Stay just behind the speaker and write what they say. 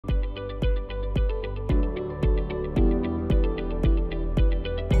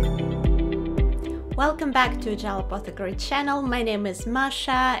Welcome back to Agile Apothecary channel. My name is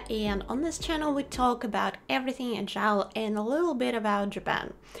Masha, and on this channel we talk about everything Agile and a little bit about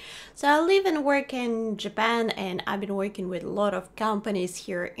Japan. So I live and work in Japan, and I've been working with a lot of companies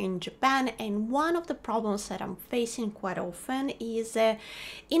here in Japan, and one of the problems that I'm facing quite often is the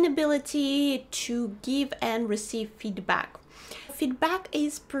inability to give and receive feedback. Feedback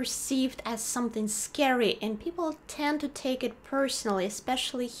is perceived as something scary and people tend to take it personally,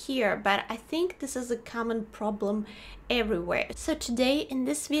 especially here, but I think this is a common problem everywhere. So today in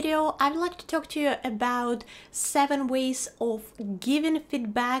this video, I'd like to talk to you about 7 ways of giving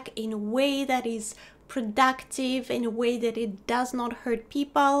feedback in a way that is productive, in a way that it does not hurt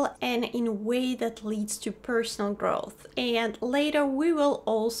people, and in a way that leads to personal growth. And later we will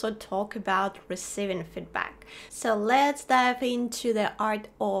also talk about receiving feedback. So let's dive into the art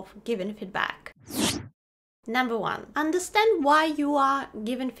of giving feedback. Number 1, understand why you are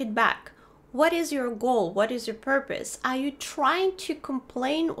giving feedback. What is your goal? What is your purpose? Are you trying to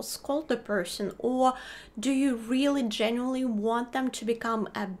complain or scold the person, or do you really genuinely want them to become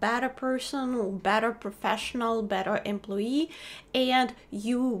a better person or better professional, better employee, and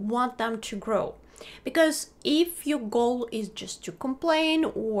you want them to grow? Because if your goal is just to complain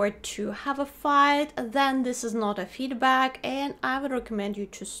or to have a fight, then this is not a feedback, and I would recommend you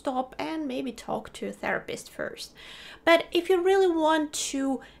to stop and maybe talk to a therapist first. But if you really want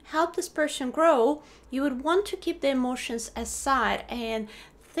to help this person grow, you would want to keep the emotions aside and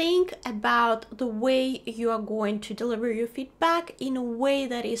think about the way you are going to deliver your feedback in a way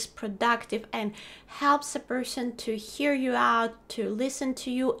that is productive and helps a person to hear you out, to listen to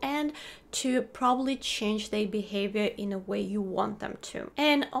you, and to probably change their behavior in a way you want them to.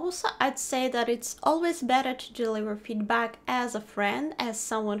 And also, I'd say that it's always better to deliver feedback as a friend, as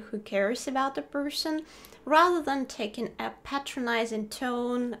someone who cares about the person, rather than taking a patronizing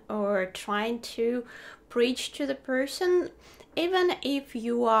tone or trying to preach to the person. Even if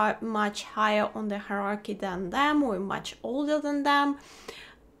you are much higher on the hierarchy than them or much older than them,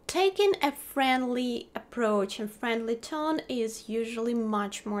 taking a friendly approach and friendly tone is usually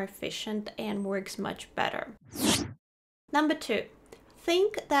much more efficient and works much better. Number 2,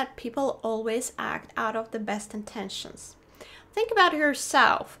 think that people always act out of the best intentions. Think about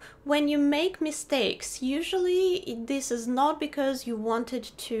yourself. When you make mistakes, usually this is not because you wanted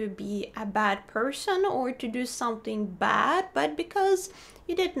to be a bad person or to do something bad, but because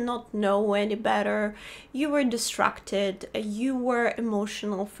you did not know any better, you were distracted, you were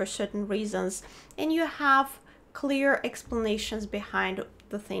emotional for certain reasons, and you have clear explanations behind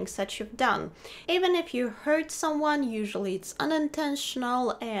the things that you've done. Even if you hurt someone, usually it's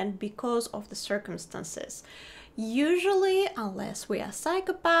unintentional and because of the circumstances. Usually, unless we are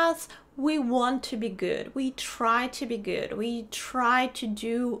psychopaths, we want to be good. We try to be good. We try to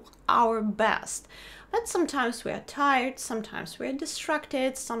do our best. But sometimes we are tired, sometimes we are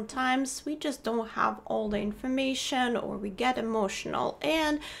distracted, sometimes we just don't have all the information, or we get emotional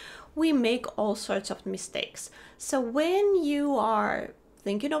and we make all sorts of mistakes. So when you are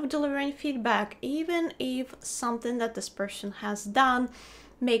thinking of delivering feedback, even if something that this person has done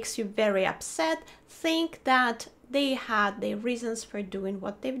makes you very upset, think that they had their reasons for doing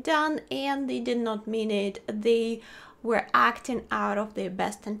what they've done and they did not mean it. They were acting out of their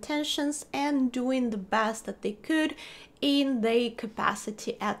best intentions and doing the best that they could in their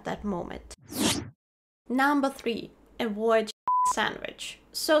capacity at that moment. Number 3, avoid sandwich.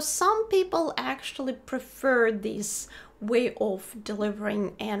 So some people actually prefer this way of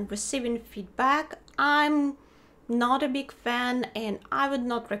delivering and receiving feedback. I'm not a big fan, and I would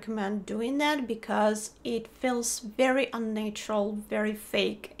not recommend doing that because it feels very unnatural, very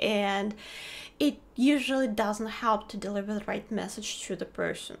fake, and it usually doesn't help to deliver the right message to the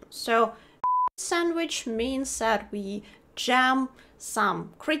person. So sandwich means that we jam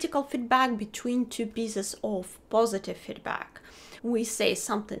some critical feedback between 2 pieces of positive feedback. We say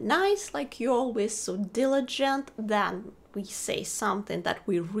something nice, like you're always so diligent, then we say something that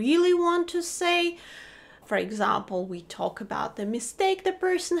we really want to say. For example, we talk about the mistake the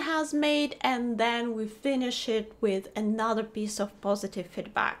person has made, and then we finish it with another piece of positive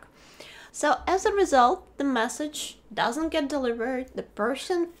feedback. So as a result, the message doesn't get delivered. The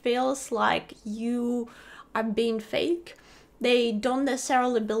person feels like you are being fake. They don't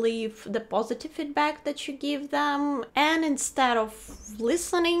necessarily believe the positive feedback that you give them, and instead of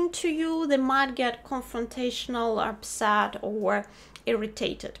listening to you, they might get confrontational, upset, or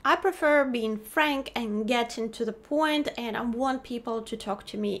irritated. I prefer being frank and getting to the point, and I want people to talk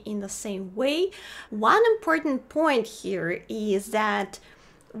to me in the same way. One important point here is that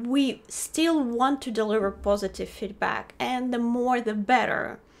we still want to deliver positive feedback, and the more the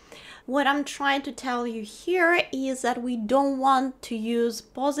better. What I'm trying to tell you here is that we don't want to use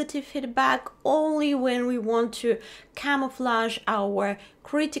positive feedback only when we want to camouflage our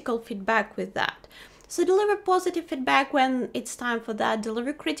critical feedback with that. So deliver positive feedback when it's time for that,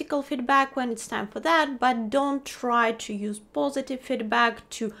 deliver critical feedback when it's time for that, but don't try to use positive feedback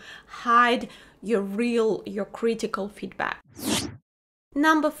to hide your critical feedback.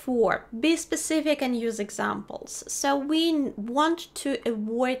 Number 4, be specific and use examples. So we want to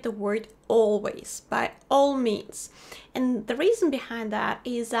avoid the word always, by all means. And the reason behind that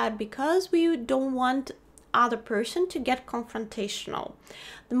is that because we don't want other person to get confrontational.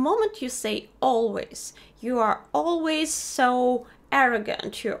 The moment you say always, you are always so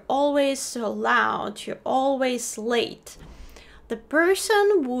arrogant, you're always so loud, you're always late. The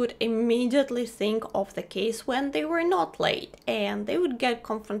person would immediately think of the case when they were not late, and they would get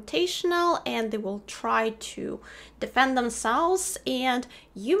confrontational and they will try to defend themselves, and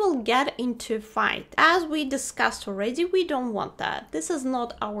you will get into a fight. As we discussed already, we don't want that. This is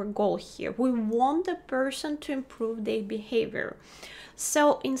not our goal here. We want the person to improve their behavior.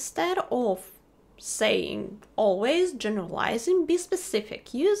 So instead of saying always, generalizing, be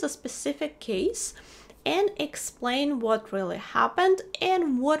specific. Use a specific case and explain what really happened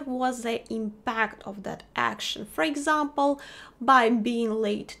and what was the impact of that action. For example, by being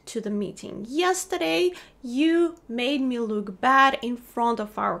late to the meeting. Yesterday, you made me look bad in front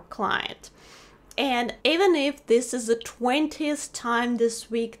of our client. And even if this is the 20th time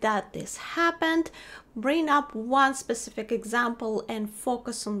this week that this happened, bring up one specific example and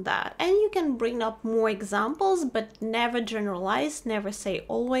focus on that. And you can bring up more examples, but never generalize, never say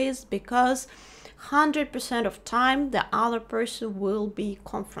always, because 100% of time the other person will be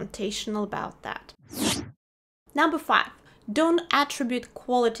confrontational about that. Number 5, don't attribute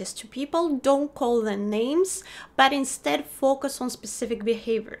qualities to people, don't call them names, but instead focus on specific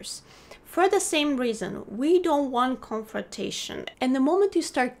behaviors. For the same reason, we don't want confrontation. And the moment you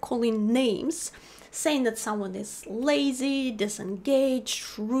start calling names, saying that someone is lazy,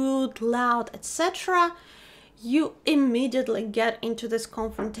 disengaged, rude, loud, etc., you immediately get into this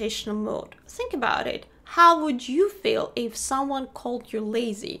confrontational mode. Think about it. How would you feel if someone called you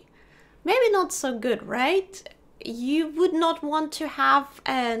lazy? Maybe not so good, right? You would not want to have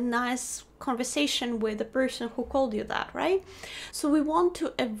a nice conversation with the person who called you that, right? So we want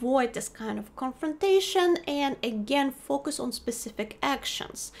to avoid this kind of confrontation and again focus on specific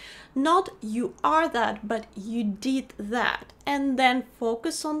actions. Not you are that, but you did that. And then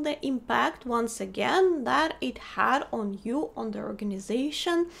focus on the impact once again that it had on you, on the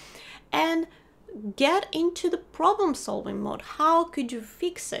organization, and get into the problem solving mode. How could you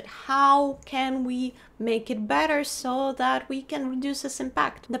fix it? How can we make it better so that we can reduce this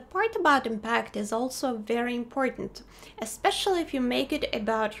impact? The part about impact is also very important, especially if you make it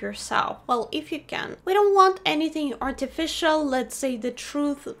about yourself. Well, if you can. We don't want anything artificial. Let's say the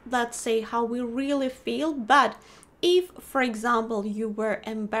truth, let's say how we really feel. But if, for example, you were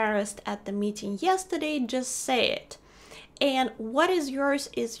embarrassed at the meeting yesterday, just say it. And what is yours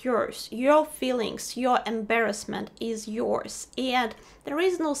is yours. Your feelings, your embarrassment is yours. And there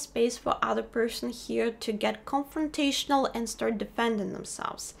is no space for other person here to get confrontational and start defending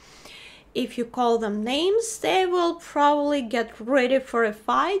themselves. If you call them names, they will probably get ready for a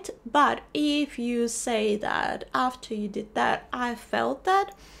fight. But if you say that after you did that, I felt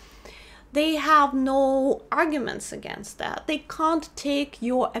that, they have no arguments against that. They can't take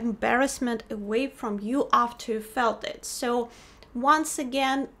your embarrassment away from you after you felt it. So once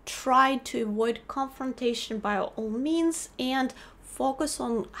again, try to avoid confrontation by all means and focus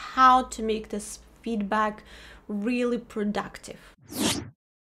on how to make this feedback really productive.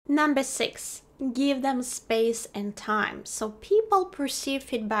 Number 6, give them space and time. So people perceive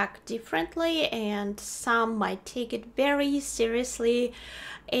feedback differently and some might take it very seriously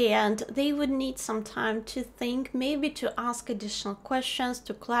and they would need some time to think, maybe to ask additional questions,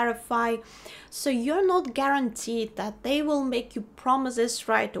 to clarify. So you're not guaranteed that they will make you promises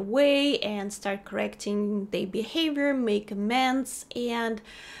right away and start correcting their behavior, make amends, and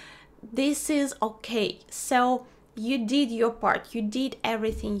this is okay. So you did your part, you did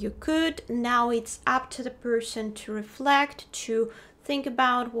everything you could. Now it's up to the person to reflect, to think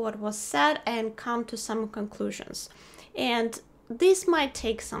about what was said and come to some conclusions. And this might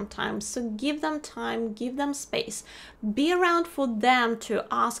take some time, so give them time, give them space. Be around for them to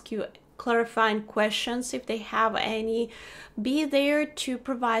ask you clarifying questions if they have any. Be there to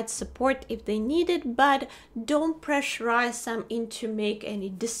provide support if they need it, but don't pressurize them into make any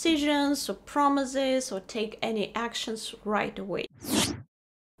decisions or promises or take any actions right away.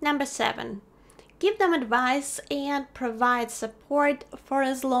 Number 7, Give them advice and provide support for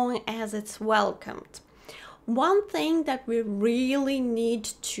as long as it's welcomed. One thing that we really need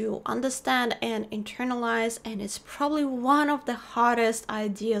to understand and internalize, and it's probably one of the hardest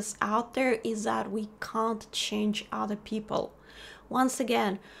ideas out there, is that we can't change other people. Once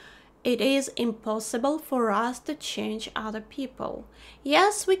again, it is impossible for us to change other people.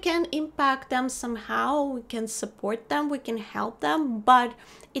 Yes, we can impact them somehow, we can support them, we can help them, but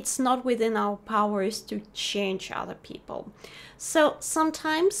it's not within our powers to change other people. So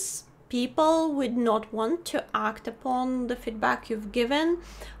sometimes people would not want to act upon the feedback you've given.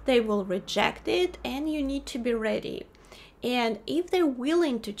 They will reject it, and you need to be ready. And if they're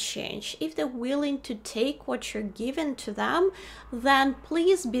willing to change, if they're willing to take what you're giving to them, then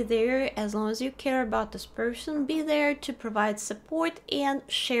please be there. As long as you care about this person, be there to provide support and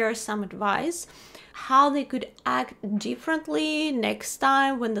share some advice how they could act differently next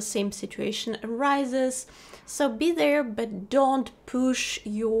time when the same situation arises. So be there, but don't push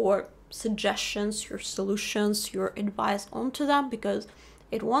your suggestions, your solutions, your advice onto them, because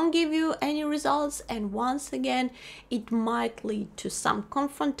it won't give you any results, and once again it might lead to some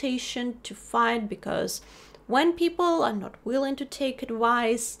confrontation, to fight, because when people are not willing to take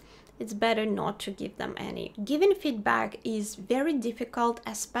advice, it's better not to give them any. Giving feedback is very difficult,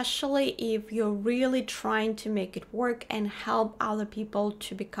 especially if you're really trying to make it work and help other people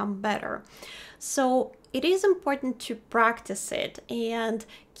to become better. So it is important to practice it and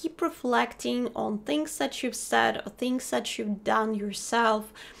keep reflecting on things that you've said or things that you've done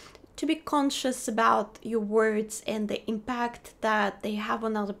yourself, to be conscious about your words and the impact that they have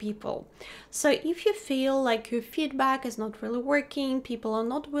on other people. So if you feel like your feedback is not really working, people are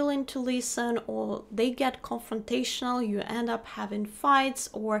not willing to listen, or they get confrontational, you end up having fights,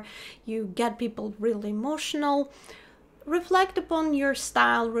 or you get people really emotional, reflect upon your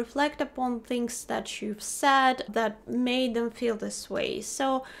style, reflect upon things that you've said that made them feel this way.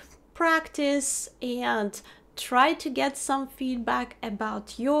 So practice and try to get some feedback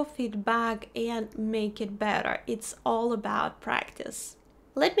about your feedback and make it better. It's all about practice.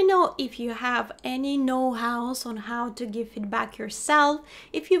 Let me know if you have any know-hows on how to give feedback yourself,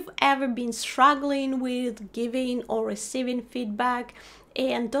 if you've ever been struggling with giving or receiving feedback.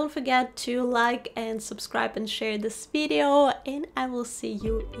 And don't forget to like and subscribe and share this video, and I will see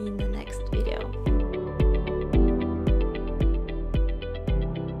you in the next video.